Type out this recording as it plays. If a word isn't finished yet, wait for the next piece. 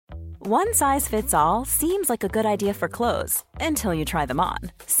One size fits all seems like a good idea for clothes until you try them on.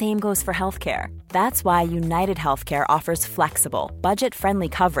 Same goes for healthcare. That's why United Healthcare offers flexible, budget-friendly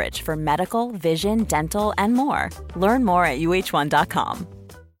coverage for medical, vision, dental, and more. Learn more at uh1.com.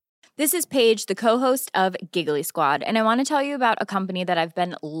 This is Paige, the co-host of Giggly Squad, and I want to tell you about a company that I've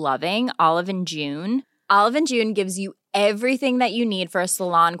been loving, Olive & June. Olive & June gives you everything that you need for a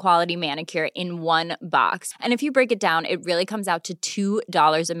salon-quality manicure in one box. And if you break it down, it really comes out to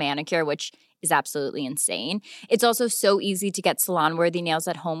 $2 a manicure, which is absolutely insane. It's also so easy to get salon-worthy nails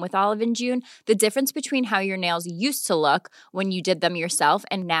at home with Olive & June. The difference between how your nails used to look when you did them yourself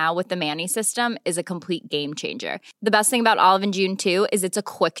and now with the Mani system is a complete game changer. The best thing about Olive & June, too, is it's a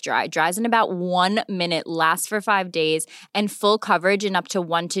quick dry. Dries in about 1 minute, lasts for 5 days, and full coverage in up to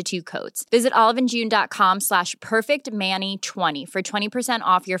 1 to 2 coats. Visit oliveandjune.com/perfectmani20 for 20%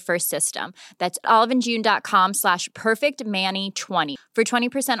 off your first system. That's oliveandjune.com/perfectmani20 for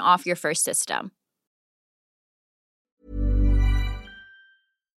 20% off your first system.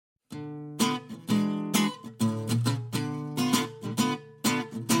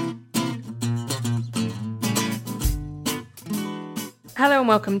 Hello and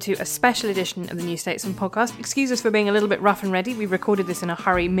welcome to a special edition of the New Statesman podcast. Excuse us for being a little bit rough and ready. We recorded this in a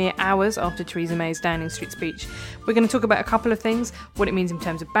hurry mere hours after Theresa May's Downing Street speech. We're going to talk about a couple of things, what it means in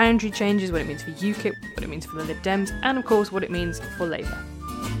terms of boundary changes, what it means for UKIP, what it means for the Lib Dems, and of course what it means for Labour.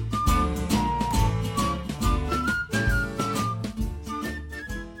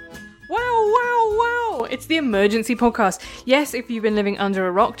 Wow! It's the emergency podcast. Yes, if you've been living under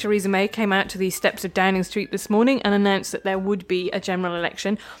a rock, Theresa May came out to the steps of Downing Street this morning and announced that there would be a general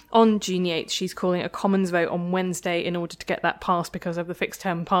election on June 8th. She's calling a Commons vote on Wednesday in order to get that passed because of the Fixed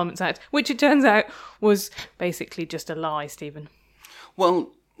Term Parliaments Act, which it turns out was basically just a lie, Stephen.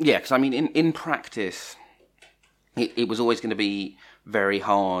 Well, yeah, because I mean, in practice, it was always going to be very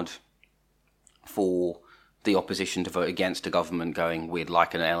hard for the opposition to vote against a government going, we'd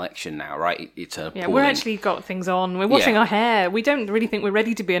like an election now, right? It's an appalling... Yeah, we're actually got things on. We're washing our hair. We don't really think we're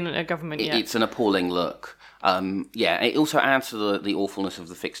ready to be in a government yet. It's an appalling look. It also adds to the awfulness of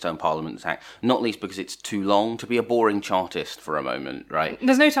the Fixed Term Parliaments Act, not least because it's too long to be a boring chartist for a moment, right?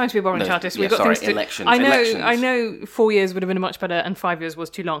 There's no time to be a boring chartist. We've got things to... Elections. I know 4 years would have been much better and 5 years was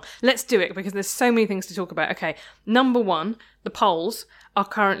too long. Let's do it because there's so many things to talk about. Okay, number one, the polls are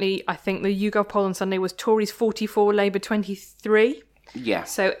currently, I think the YouGov poll on Sunday was Tories 44, Labour 23. Yeah.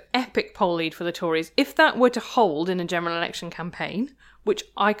 So epic poll lead for the Tories. If that were to hold in a general election campaign, which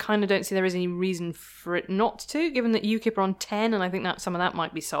I kind of don't see there is any reason for it not to, given that UKIP are on 10, and I think that some of that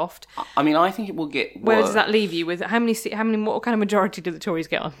might be soft. I mean, I think it will get worse. Where does that leave you with what kind of majority do the Tories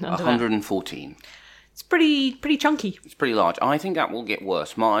get on? 114. It's pretty chunky. It's pretty large. I think that will get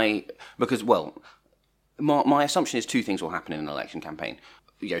worse. My assumption is two things will happen in an election campaign.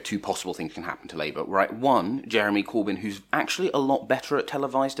 Two possible things can happen to Labour, right? One, Jeremy Corbyn, who's actually a lot better at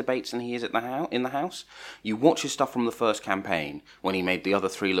televised debates than he is in the House. You watch his stuff from the first campaign when he made the other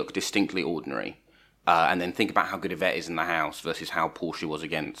three look distinctly ordinary. And then think about how good Yvette is in the House versus how poor she was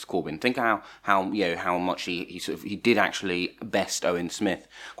against Corbyn. Think how much he did actually best Owen Smith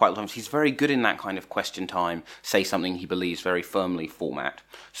quite a lot of times. He's very good in that kind of question time, say something he believes very firmly format.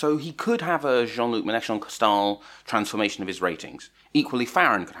 So he could have a Jean-Luc Mélenchon style transformation of his ratings. Equally,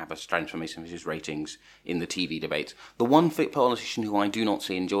 Farron could have a transformation of his ratings in the TV debates. The one fit politician who I do not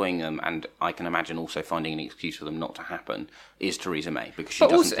see enjoying them, and I can imagine also finding an excuse for them not to happen, is Theresa May, because she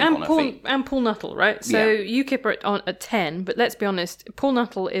doesn't think on her feet. And Paul Nuttall, right? So UKIP are at 10, but let's be honest, Paul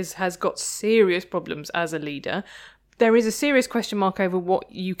Nuttall has got serious problems as a leader. There is a serious question mark over what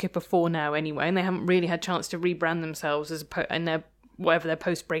UKIP are for now anyway, and they haven't really had a chance to rebrand themselves in their whatever their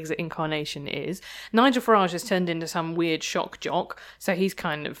post-Brexit incarnation is. Nigel Farage has turned into some weird shock jock, so he's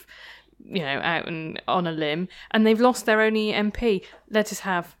kind of, out and on a limb, and they've lost their only MP. Let us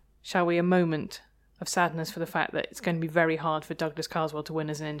have, shall we, a moment of sadness for the fact that it's going to be very hard for Douglas Carswell to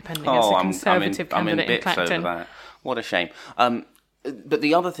win as an independent against a Conservative candidate in Clacton. Over that. What a shame. But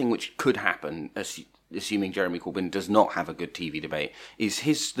the other thing which could happen, assuming Jeremy Corbyn does not have a good TV debate,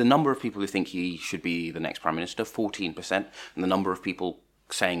 is the number of people who think he should be the next Prime Minister, 14%, and the number of people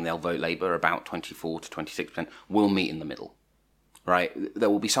saying they'll vote Labour, about 24 to 26%, will meet in the middle. Right? There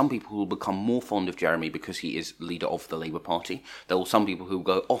will be some people who will become more fond of Jeremy because he is leader of the Labour Party. There will be some people who will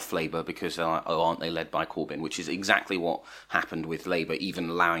go off Labour because, aren't they led by Corbyn, which is exactly what happened with Labour,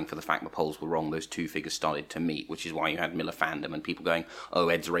 even allowing for the fact the polls were wrong. Those two figures started to meet, which is why you had Miller fandom and people going,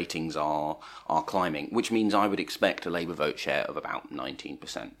 Ed's ratings are climbing, which means I would expect a Labour vote share of about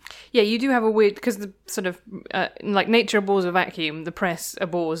 19%. Yeah, you do have a weird, because the sort of, like nature abhors a vacuum, the press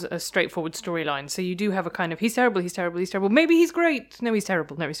abhors a straightforward storyline. So you do have a kind of, he's terrible, maybe he's great. great, no, he's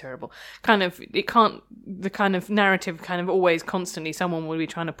terrible, no, he's terrible. Kind of, it can't, the kind of narrative kind of always constantly someone will be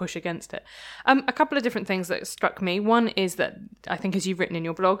trying to push against it. A couple of different things that struck me. One is that, I think as you've written in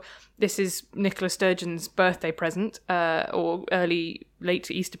your blog, this is Nicola Sturgeon's birthday present, or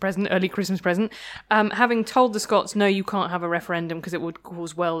late Easter present, early Christmas present, having told the Scots, no, you can't have a referendum because it would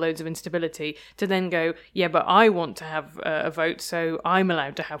cause loads of instability, to then go, yeah, but I want to have a vote, so I'm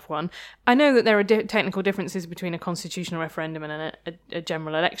allowed to have one. I know that there are technical differences between a constitutional referendum and a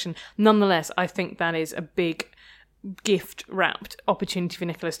general election. Nonetheless, I think that is a big gift-wrapped opportunity for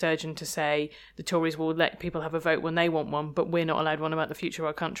Nicola Sturgeon to say the Tories will let people have a vote when they want one, but we're not allowed one about the future of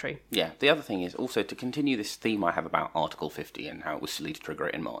our country. Yeah, the other thing is also to continue this theme I have about Article 50 and how it was silly to trigger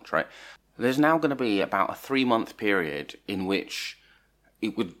it in March, right? There's now going to be about a 3-month period in which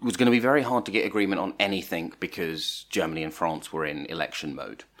it was going to be very hard to get agreement on anything because Germany and France were in election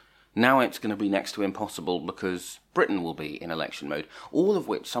mode. Now it's going to be next to impossible because Britain will be in election mode, all of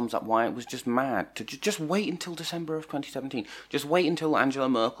which sums up why it was just mad to just wait until December of 2017. Just wait until Angela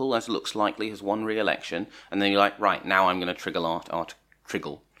Merkel, as looks likely, has won re-election, and then you're like, right, now I'm going to trigger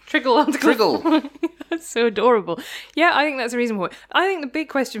article. That's so adorable. Yeah, I think that's a reason for it. I think the big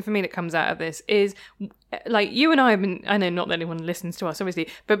question for me that comes out of this is, like, you and I have been, I know not that anyone listens to us, obviously,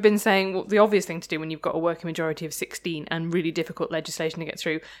 but been saying, well, the obvious thing to do when you've got a working majority of 16 and really difficult legislation to get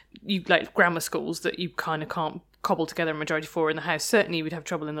through, you like grammar schools that you kind of can't cobble together a majority for in the House. Certainly you would have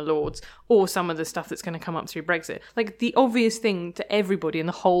trouble in the Lords, or some of the stuff that's going to come up through Brexit. Like, the obvious thing to everybody in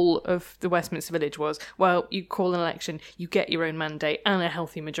the whole of the Westminster Village was, well, you call an election, you get your own mandate and a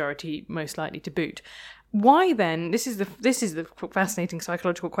healthy majority, most likely to boot. Why then, this is the fascinating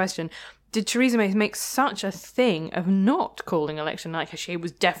psychological question, did Theresa May make such a thing of not calling an election? Like, she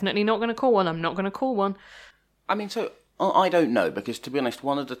was definitely not going to call one, I'm not going to call one. I mean, so I don't know, because to be honest,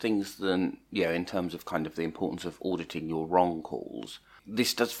 one of the things that, in terms of kind of the importance of auditing your wrong calls,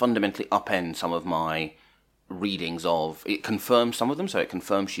 this does fundamentally upend some of my readings of, it confirms some of them, so it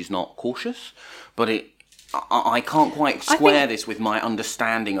confirms she's not cautious, but I can't quite square this with my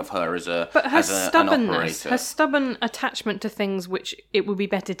understanding of her as an operator. Her stubborn attachment to things which it would be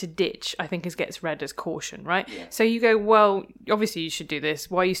better to ditch, I think, gets read as caution, right? Yeah. So you go, well, obviously you should do this.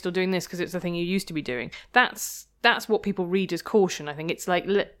 Why are you still doing this? Because it's the thing you used to be doing. That's what people read as caution. I think it's like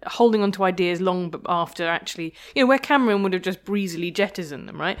holding on to ideas long after actually, where Cameron would have just breezily jettisoned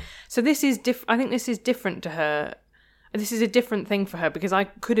them, right? So this is I think this is different to her. This is a different thing for her, because I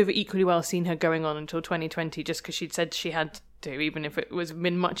could have equally well seen her going on until 2020 just because she'd said she had to, even if it was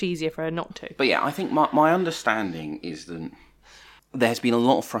been much easier for her not to. But yeah, I think my understanding is that there's been a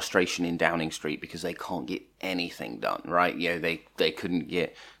lot of frustration in Downing Street because they can't get anything done, right? They couldn't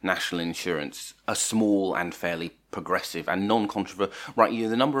get national insurance, a small and fairly progressive and non-controversial, right?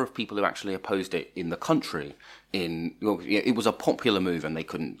 The number of people who actually opposed it in the country, it was a popular move, and they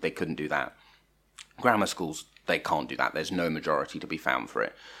couldn't do that. Grammar schools, they can't do that. There's no majority to be found for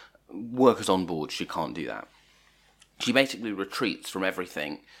it. Workers on board, she can't do that. She basically retreats from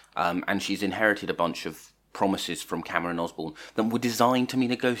everything, and she's inherited a bunch of promises from Cameron Osborne that were designed to be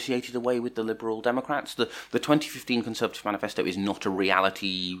negotiated away with the Liberal Democrats. The 2015 Conservative Manifesto is not a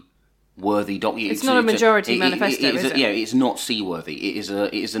reality-worthy document. It's not a majority manifesto, is it? Yeah, it's not seaworthy. It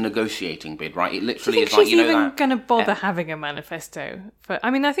is a negotiating bid, right? It literally is like, she's even going to bother having a manifesto?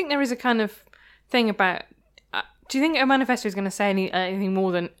 I think there is a kind of thing about... do you think a manifesto is going to say anything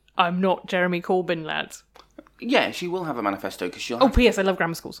more than, I'm not Jeremy Corbyn, lads? Yeah, she will have a manifesto because she'll. P.S. I love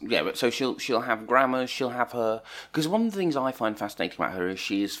grammar schools. Yeah, but so she'll have grammar. She'll have her, because one of the things I find fascinating about her is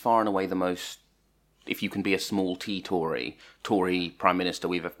she is far and away the most, if you can be a small T Tory Prime Minister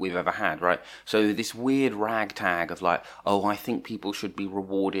we've ever had, right? So this weird ragtag of like, oh, I think people should be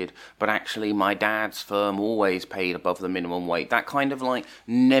rewarded, but actually my dad's firm always paid above the minimum wage. That kind of like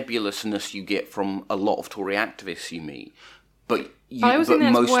nebulousness you get from a lot of Tory activists you meet, but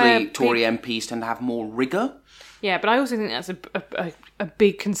mostly Tory MPs tend to have more rigour. Yeah, but I also think that's a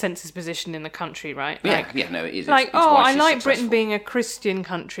big consensus position in the country, right? No, it is. Like, it's I like successful. Britain being a Christian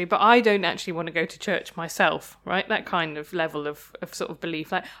country, but I don't actually want to go to church myself, right? That kind of level of sort of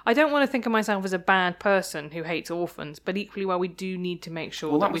belief. Like, I don't want to think of myself as a bad person who hates orphans, but equally, we do need to make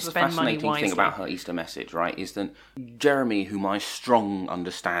sure that we spend money wisely. The fascinating thing about her Easter message, right, is that Jeremy, who my strong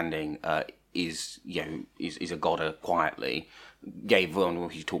understanding is a godder quietly, gave when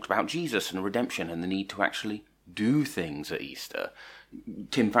he talked about Jesus and redemption and the need to actually do things at Easter.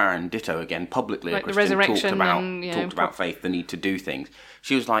 Tim Farron, ditto again, publicly like a Christian, talked about faith, the need to do things.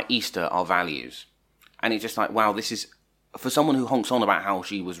 She was like, Easter, our values. And it's just like, wow, this is, for someone who honks on about how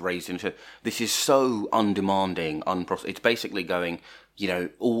she was raised into, this is so undemanding, it's basically going,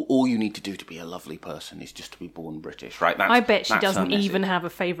 all you need to do to be a lovely person is just to be born British, right? I bet she doesn't even have a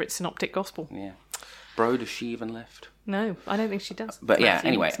favourite synoptic gospel. Yeah. Bro, does she even lift? No, I don't think she does. But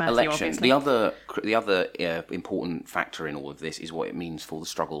anyway, Matthew, election. obviously. The other important factor in all of this is what it means for the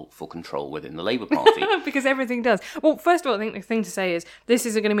struggle for control within the Labour Party. Because everything does. Well, first of all, I think the thing to say is this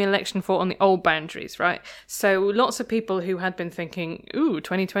is going to be an election fought on the old boundaries, right? So lots of people who had been thinking, ooh,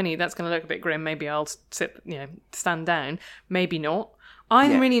 2020, that's going to look a bit grim, maybe I'll stand down. Maybe not.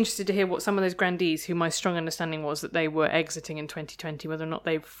 I'm really interested to hear what some of those grandees, who my strong understanding was that they were exiting in 2020, whether or not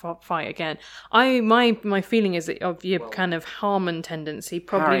they fight again. My feeling is that of your kind of Harman tendency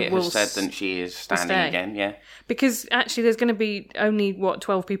probably Harriet has said that she is standing again, yeah. Because actually there's going to be only,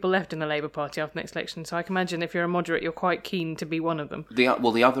 12 people left in the Labour Party after the next election, so I can imagine if you're a moderate, you're quite keen to be one of them. The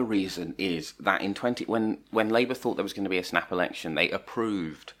other reason is that when Labour thought there was going to be a snap election, they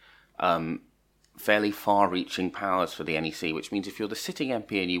approved fairly far-reaching powers for the NEC, which means if you're the sitting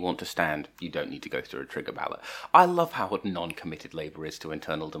MP and you want to stand, you don't need to go through a trigger ballot. I love how non-committed Labour is to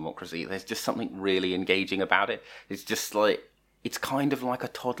internal democracy. There's just something really engaging about it. It's just like, it's kind of like a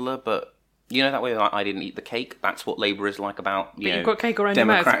toddler, but that way I didn't eat the cake. That's what Labour is like about, you've got cake around your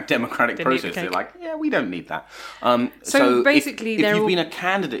mouth. Democratic process. They're like, we don't need that. So basically, if you've been a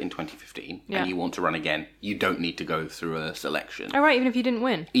candidate in 2015 and you want to run again, you don't need to go through a selection. Oh, right, even if you didn't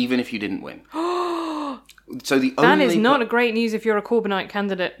win? Even if you didn't win. So that is not a great news if you're a Corbynite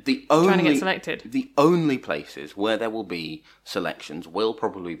candidate trying to get selected. The only places where there will be selections will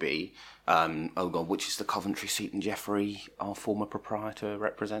probably be, which is the Coventry seat and Geoffrey, our former proprietor,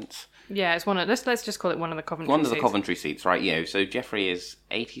 represents. Yeah, it's one of. Let's just call it one of the Coventry seats. One of the Coventry seats, right? So Geoffrey is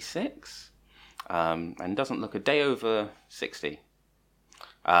 86, and doesn't look a day over 60.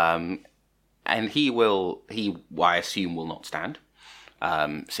 And I assume, will not stand.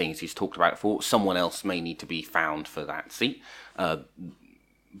 Seeing as he's talked about it before, someone else may need to be found for that seat.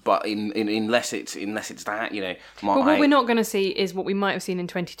 But unless it's that, But what we're not going to see is what we might have seen in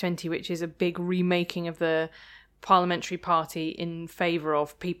 2020, which is a big remaking of the parliamentary party in favour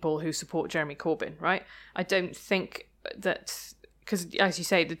of people who support Jeremy Corbyn, right? I don't think that, because as you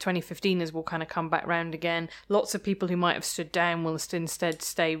say, the 2015ers will kind of come back round again. Lots of people who might have stood down will instead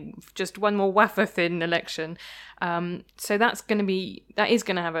stay just one more wafer thin election. So that is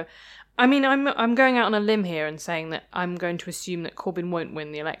going to have a. I mean, I'm going out on a limb here and saying that I'm going to assume that Corbyn won't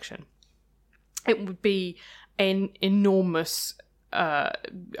win the election. It would be an enormous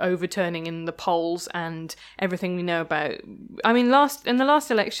overturning in the polls and everything we know about. I mean, in the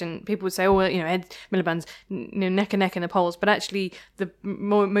last election, people would say, Ed Miliband's neck and neck in the polls, but actually the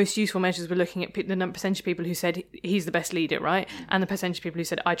most useful measures were looking at the percentage of people who said he's the best leader, right? And the percentage of people who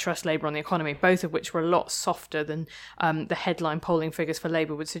said I trust Labour on the economy, both of which were a lot softer than the headline polling figures for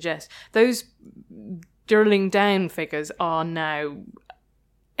Labour would suggest. Those drilling down figures are now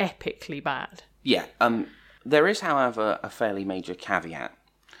epically bad. Yeah, there is, however, a fairly major caveat.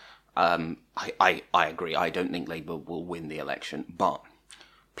 I agree. I don't think Labour will win the election. But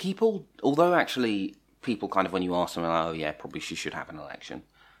people kind of, when you ask them, probably she should have an election.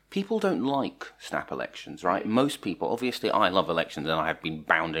 People don't like snap elections, right? Most people, obviously, I love elections and I have been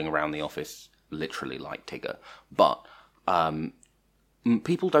bounding around the office literally like Tigger. But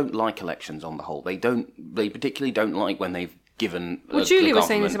people don't like elections on the whole. They particularly don't like when they've given. Well, Julie was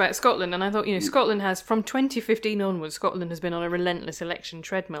saying this about Scotland, and I thought, Scotland has, from 2015 onwards, Scotland has been on a relentless election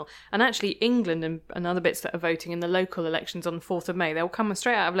treadmill. And actually, England and other bits that are voting in the local elections on the 4th of May, they'll come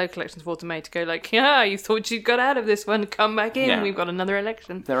straight out of local elections 4th of May to go like, you thought you got out of this one, come back in, we've got another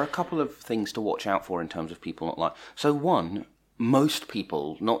election. There are a couple of things to watch out for in terms of people not like. So one, most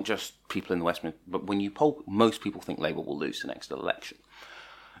people, not just people in the Westminster, but when you poll, most people think Labour will lose the next election.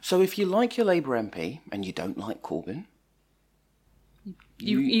 So if you like your Labour MP and you don't like Corbyn,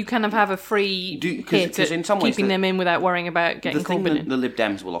 You kind of have a free hit at in some ways keeping them in without worrying about getting Corbyn in. The thing that the Lib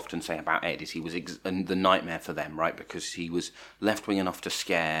Dems will often say about Ed is he was the nightmare for them, right? Because he was left-wing enough to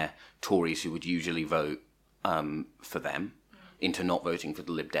scare Tories who would usually vote for them into not voting for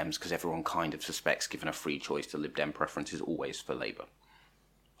the Lib Dems, because everyone kind of suspects, given a free choice, the Lib Dem preference is always for Labour.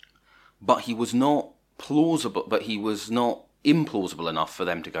 But he was not plausible, but he was not implausible enough for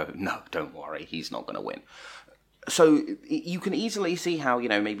them to go, no, don't worry, he's not going to win. So you can easily see how,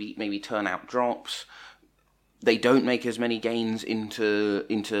 maybe turnout drops. They don't make as many gains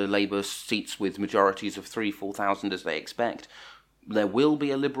into Labour seats with majorities of 3,000-4,000 as they expect. There will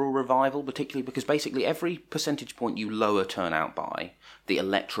be a Liberal revival, particularly because basically every percentage point you lower turnout by, the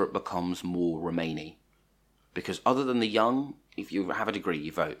electorate becomes more Remainy. Because other than the young, if you have a degree,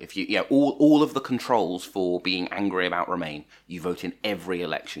 you vote. If all of the controls for being angry about Remain, you vote in every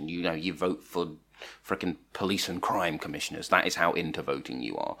election. You vote for frickin' police and crime commissioners. That is how into voting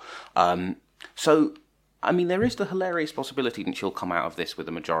you are. So, I mean, there is the hilarious possibility that she'll come out of this with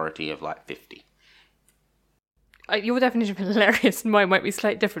a majority of, 50. Your definition of hilarious and mine might be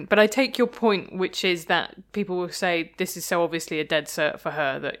slightly different, but I take your point, which is that people will say this is so obviously a dead cert for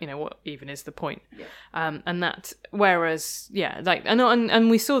her that, what even is the point? Yeah. And that, whereas, and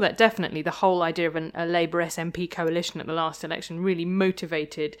we saw that definitely the whole idea of a Labour SNP coalition at the last election really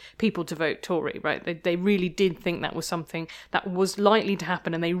motivated people to vote Tory, right? They really did think that was something that was likely to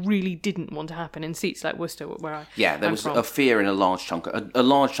happen, and they really didn't want to happen in seats like Worcester, where there was a fear in a large chunk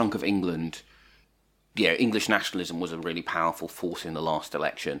of England. Yeah, English nationalism was a really powerful force in the last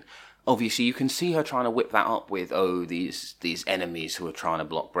election. Obviously, you can see her trying to whip that up with, these enemies who are trying to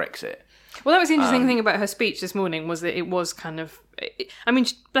block Brexit. Well, that was the interesting thing about her speech this morning, was that it was kind of...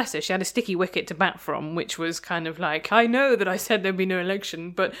 bless her, she had a sticky wicket to bat from, which was kind of like, I know that I said there'd be no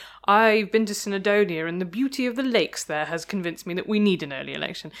election, but I've been to Snowdonia and the beauty of the lakes there has convinced me that we need an early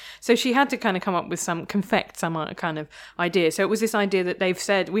election. So she had to kind of come up with some kind of idea. So it was this idea that they've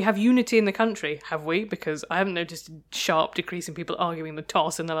said, we have unity in the country, have we? Because I haven't noticed a sharp decrease in people arguing the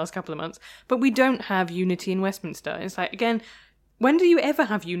toss in the last couple of months, but we don't have unity in Westminster. It's like, again... When do you ever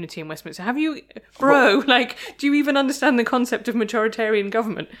have unity in Westminster? Have you... do you even understand the concept of majoritarian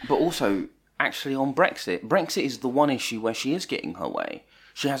government? But also, actually on Brexit is the one issue where she is getting her way.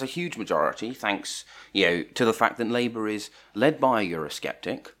 She has a huge majority, thanks, to the fact that Labour is led by a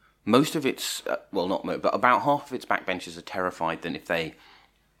Eurosceptic. Most of its... not most, but about half of its backbenchers are terrified that if they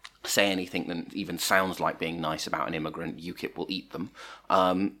say anything that even sounds like being nice about an immigrant, UKIP will eat them.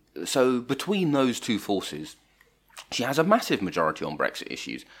 So between those two forces... She has a massive majority on Brexit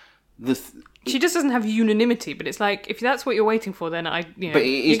issues. She just doesn't have unanimity, but it's like, if that's what you're waiting for, then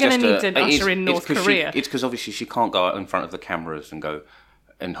you're going to need to usher in North Korea. It's because obviously she can't go out in front of the cameras and go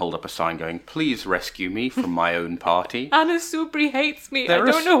and hold up a sign going, please rescue me from my own party. Anna Soubry hates me. I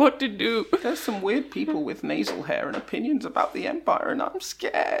don't know what to do. There's some weird people with nasal hair and opinions about the Empire, and I'm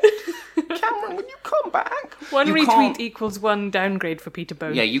scared. Cameron, will you come back? One retweet equals one downgrade for Peter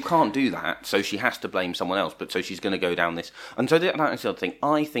Bone. Yeah, you can't do that, so she has to blame someone else, but so she's going to go down this. And so that's the other thing.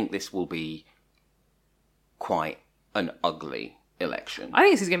 I think this will be quite an ugly election. I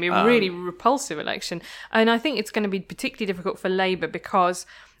think this is going to be a really repulsive election, and I think it's going to be particularly difficult for Labour because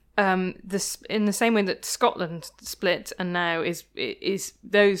in the same way that Scotland split, and now is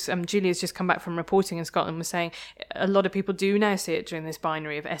those Julia's just come back from reporting in Scotland, was saying a lot of people do now see it during this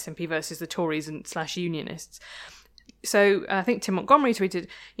binary of SNP versus the Tories and / unionists. So I think Tim Montgomery tweeted,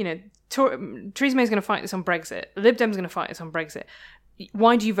 Theresa May's going to fight this on Brexit. The Lib Dems are going to fight this on Brexit.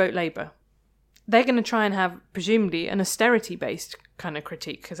 Why do you vote Labour? They're going to try and have, presumably, an austerity-based kind of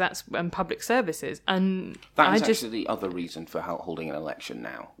critique, because that's public services. And that is actually the other reason for holding an election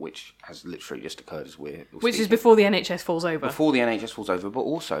now, which has literally just occurred as we're Which is before the NHS falls over. Before the NHS falls over, but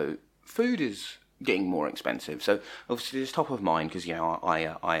also food is getting more expensive. So obviously it's top of mind because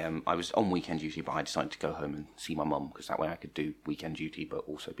I was on weekend duty, but I decided to go home and see my mum because that way I could do weekend duty but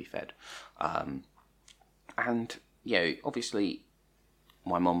also be fed. And obviously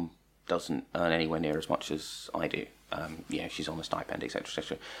my mum doesn't earn anywhere near as much as I do. She's on a stipend, etc.,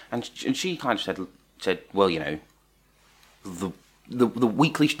 etc. And she kind of said, well, the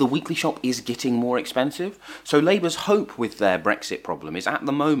weekly shop is getting more expensive. So Labour's hope with their Brexit problem is at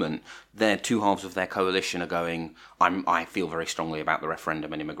the moment their two halves of their coalition are going, I feel very strongly about the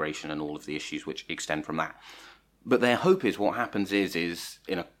referendum and immigration and all of the issues which extend from that. But their hope is what happens is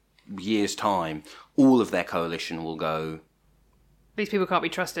in a year's time, all of their coalition will go, these people can't be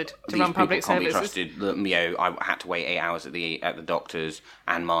trusted to run public services. These people can't be trusted. I had to wait 8 hours at the doctor's,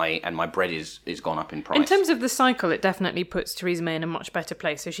 and my bread is gone up in price. In terms of the cycle, it definitely puts Theresa May in a much better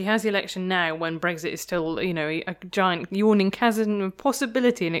place. So she has the election now when Brexit is still, a giant yawning chasm of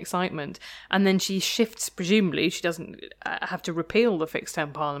possibility and excitement, and then she shifts. Presumably, she doesn't have to repeal the Fixed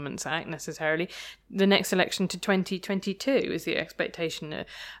Term Parliaments Act necessarily. The next election to 2022 is the expectation.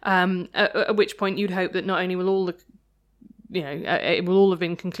 At which point, you'd hope that not only will all the it will all have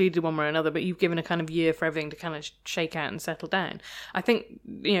been concluded one way or another, but you've given a kind of year for everything to kind of shake out and settle down. I think,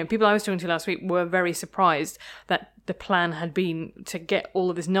 people I was talking to last week were very surprised that the plan had been to get all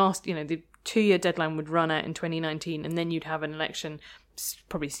of this nasty, the 2-year deadline would run out in 2019, and then you'd have an election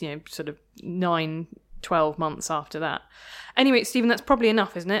probably, sort of 9-12 months after that. Anyway, Stephen, that's probably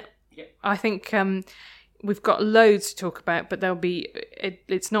enough, isn't it? Yeah. I think we've got loads to talk about, but there'll be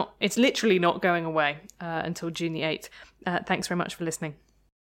it's literally not going away until June the 8th. Thanks very much for listening.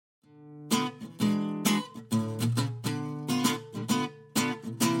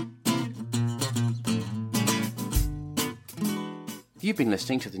 You've been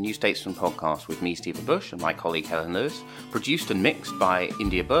listening to the New Statesman podcast with me, Stephen Bush, and my colleague Helen Lewis, produced and mixed by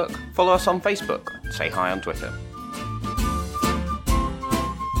India Burke. Follow us on Facebook. Say hi on Twitter.